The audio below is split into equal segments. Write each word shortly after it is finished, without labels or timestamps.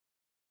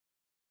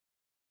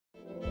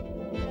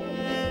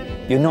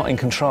you're not in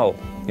control.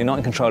 You're not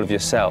in control of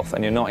yourself,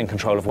 and you're not in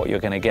control of what you're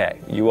going to get.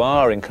 You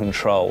are in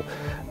control.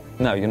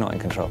 No, you're not in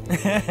control.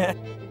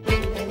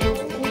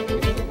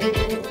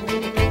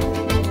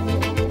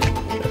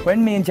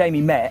 When me and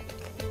Jamie met,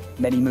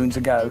 many moons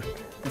ago,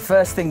 the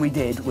first thing we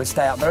did was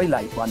stay out very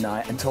late one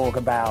night and talk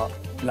about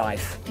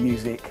life,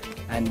 music,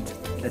 and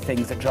the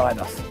things that drive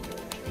us.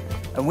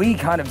 And we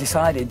kind of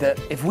decided that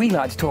if we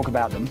like to talk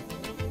about them,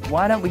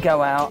 why don't we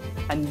go out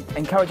and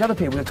encourage other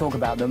people to talk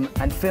about them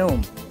and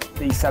film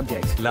these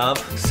subjects? Love,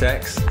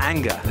 sex,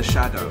 anger, the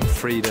shadow,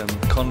 freedom,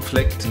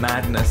 conflict,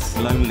 madness,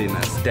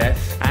 loneliness,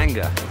 death,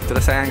 anger. Did I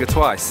say anger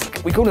twice?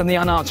 We call them the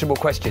unanswerable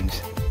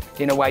questions.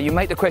 In a way, you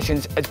make the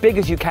questions as big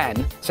as you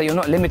can, so you're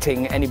not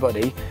limiting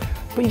anybody,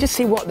 but you just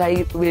see what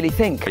they really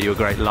think. Are you a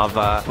great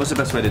lover? What's the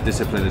best way to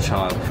discipline a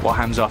child? What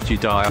happens after you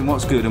die? And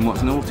what's good and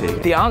what's naughty?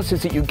 The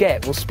answers that you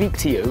get will speak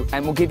to you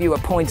and will give you a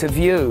point of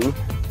view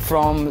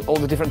from all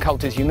the different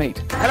cultures you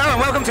meet. Hello and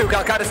welcome to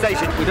Calcutta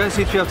Station. We don't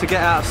seem to be able to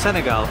get out of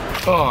Senegal.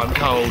 Oh, I'm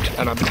cold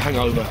and I'm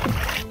hungover.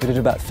 We did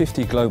about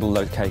 50 global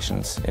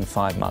locations in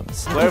 5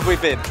 months. Where have we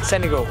been?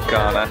 Senegal,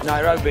 Ghana,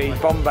 Nairobi,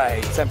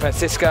 Bombay, San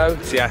Francisco,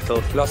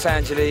 Seattle, Los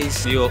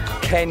Angeles, New York,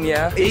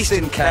 Kenya,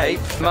 Eastern Cape,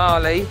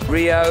 Mali,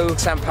 Rio,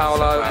 Sao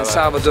Paulo and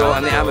Salvador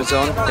and the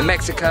Amazon, in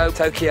Mexico,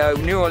 Tokyo,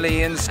 New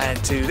Orleans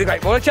and to the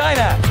Great Wall of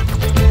China.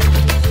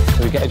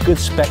 So we get a good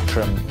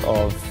spectrum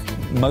of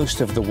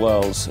most of the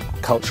world's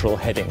cultural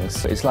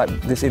headings. It's like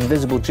this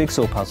invisible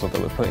jigsaw puzzle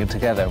that we're putting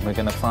together, and we're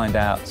going to find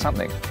out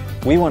something.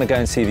 We want to go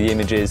and see the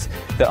images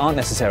that aren't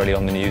necessarily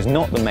on the news,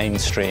 not the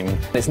mainstream.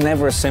 It's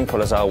never as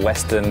simple as our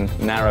Western,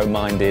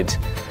 narrow-minded,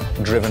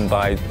 driven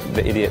by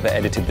the idiot that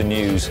edited the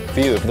news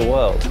view of the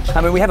world.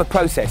 I mean, we have a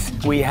process.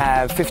 We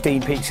have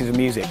 15 pieces of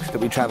music that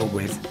we travelled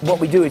with.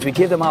 What we do is we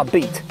give them our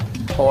beat,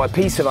 or a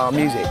piece of our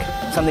music,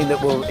 something that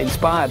will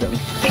inspire them.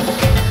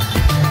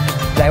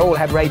 They all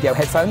have radio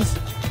headphones,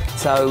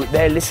 so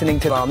they're listening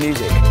to our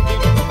music.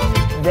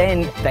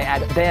 Then they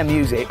add their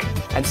music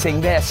and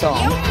sing their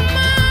song.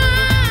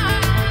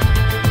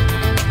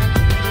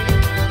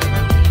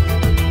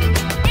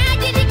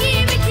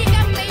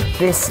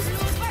 This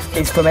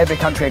is from every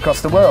country across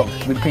the world,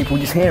 with people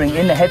just hearing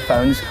in the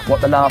headphones what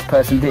the last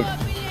person did.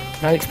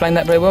 Can I explain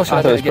that very well? I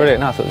thought it was brilliant.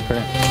 No, I thought it was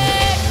brilliant.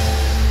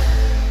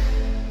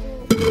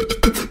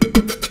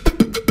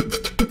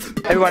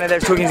 Everyone in there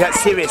is talking about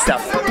serious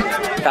stuff,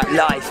 about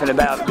life and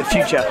about the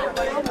future.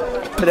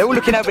 But they're all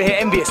looking over here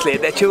enviously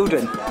at their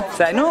children,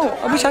 saying, "Oh,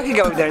 I wish I could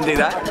go over there and do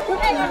that."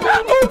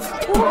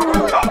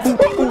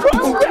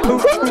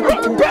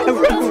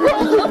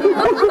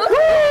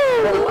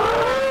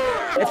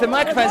 If the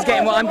microphone's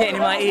getting what I'm getting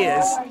in my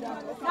ears,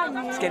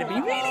 it's going to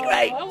be really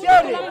great.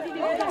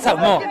 So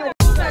more.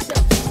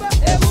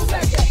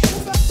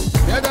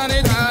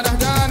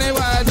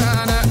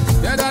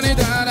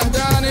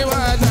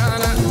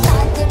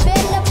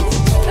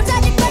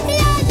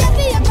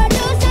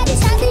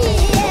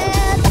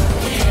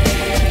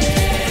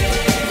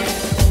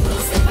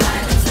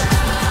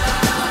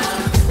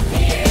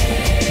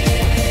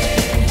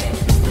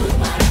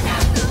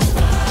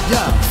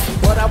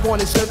 On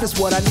the surface,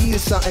 what I need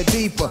is something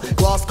deeper.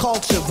 Lost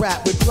culture,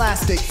 rap with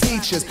plastic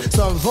features.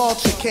 Some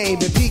vulture came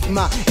to pique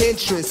my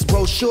interest.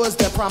 Brochures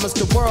that promise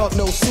the world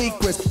no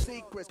secrets.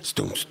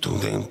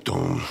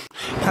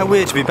 How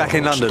weird to be back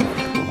in London.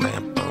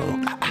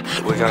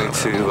 We're going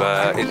to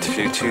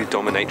interview two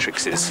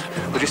dominatrixes.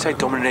 Would you say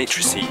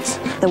dominatrices?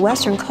 The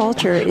Western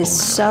culture is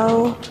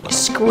so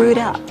screwed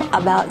up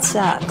about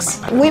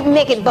sex. We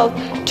make it both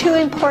too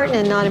important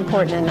and not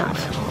important enough.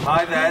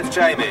 Hi there, it's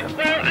Jamie.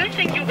 Well, I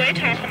think you wait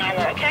half an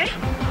hour, okay?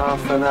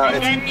 Half an hour.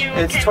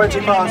 It's 20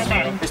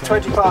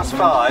 past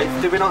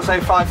 5. Did we not say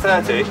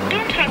 5:30?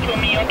 Don't tackle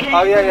me, okay?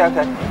 Oh yeah,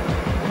 okay.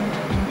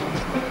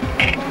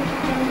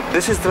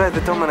 This is where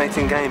the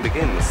dominating game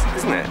begins,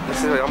 isn't it? This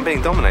is where I'm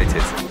being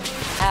dominated.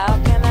 How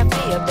can I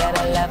be a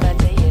better lover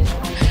to you?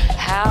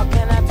 How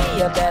can I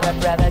be a better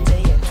brother to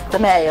you? The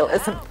male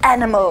is an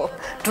animal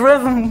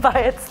driven by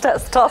its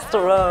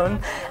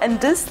testosterone, and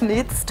this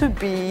needs to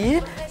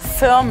be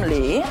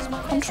firmly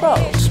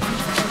controlled.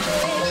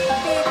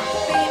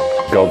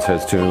 God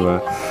says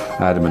to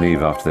Adam and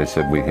Eve after they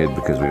said we hid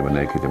because we were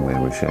naked and we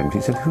were ashamed,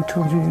 he said, who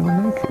told you you were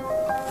naked?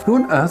 Who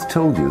on earth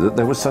told you that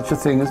there was such a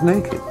thing as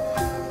naked?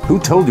 Who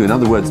told you, in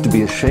other words, to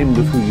be ashamed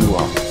of who you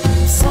are?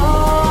 It's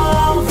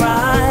all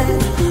right,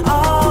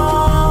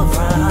 all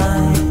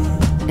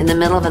right. In the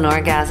middle of an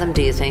orgasm,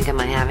 do you think, am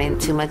I having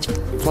too much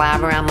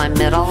flab around my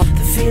middle?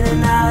 The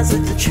feeling now is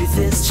that the truth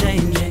is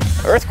changing.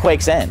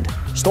 Earthquakes end.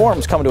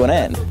 Storms come to an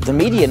end. The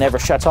media never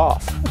shuts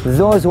off.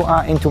 Those who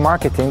are into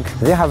marketing,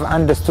 they have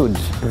understood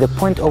the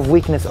point of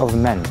weakness of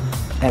men,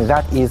 and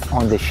that is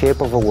on the shape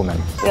of a woman.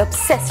 We're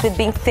obsessed with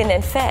being thin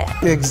and fair.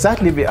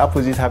 Exactly the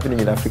opposite happening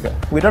in Africa.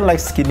 We don't like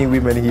skinny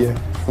women here.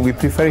 We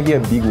prefer here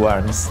big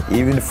ones,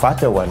 even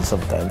fatter ones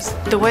sometimes.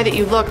 The way that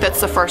you look,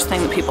 that's the first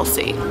thing that people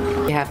see.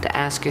 You have to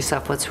ask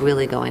yourself what's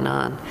really going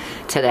on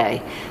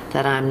today,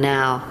 that I'm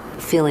now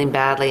feeling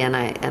badly and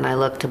I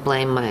look to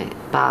blame my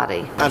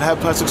body. I'd have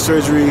plastic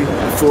surgery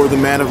for the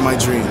man of my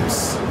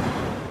dreams.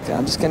 Okay,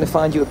 I'm just going to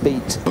find you a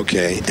beat.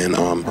 Okay, and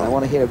I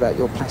want to hear about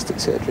your plastic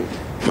surgery.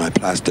 my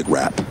plastic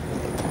rap.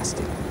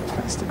 Plastic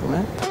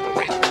rap.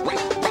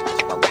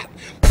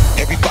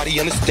 Everybody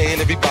understand,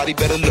 everybody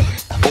better look.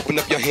 Open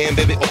up your hand,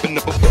 baby, open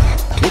up a book.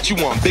 What you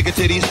want, bigger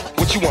titties?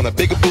 What you want, a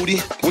bigger booty?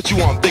 What you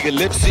want, bigger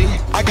lips? See,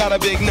 I got a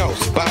big nose,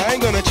 but I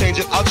ain't gonna change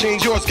it, I'll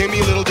change yours, give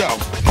me a little dough.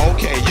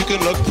 Okay, you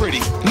can look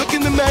pretty. Look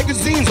in the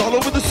magazines all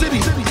over the city.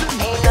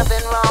 Ain't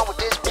nothing wrong with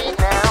this beat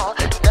now.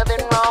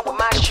 Nothing wrong with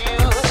my shoes.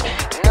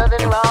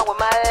 Nothing wrong with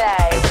my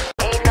life.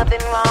 Ain't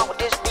nothing wrong with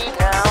this beat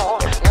now.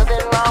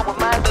 Nothing wrong with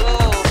my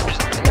boobs.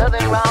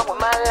 Nothing wrong with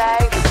my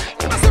life.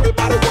 Does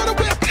everybody wanna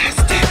wear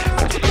plastic?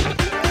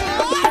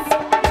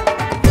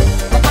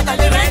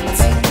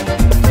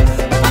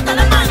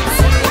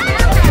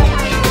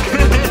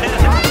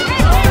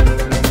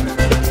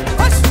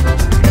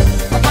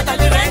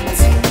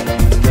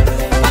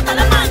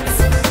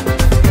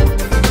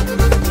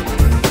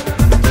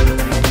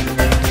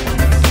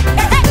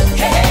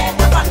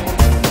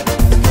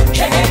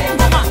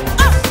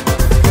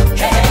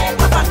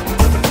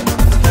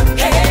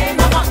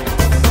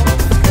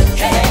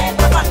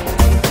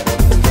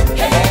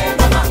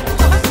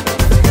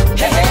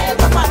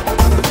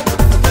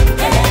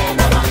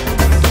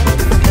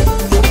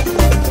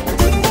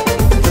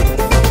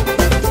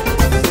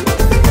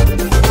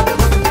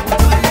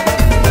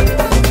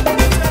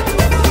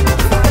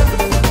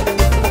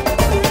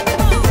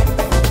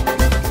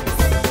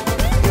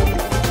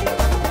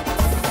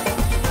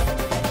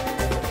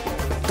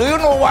 Do you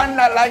know one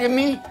like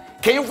me?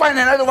 Can you find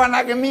another one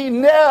like me?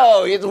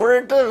 No, it's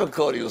very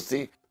difficult, you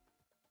see.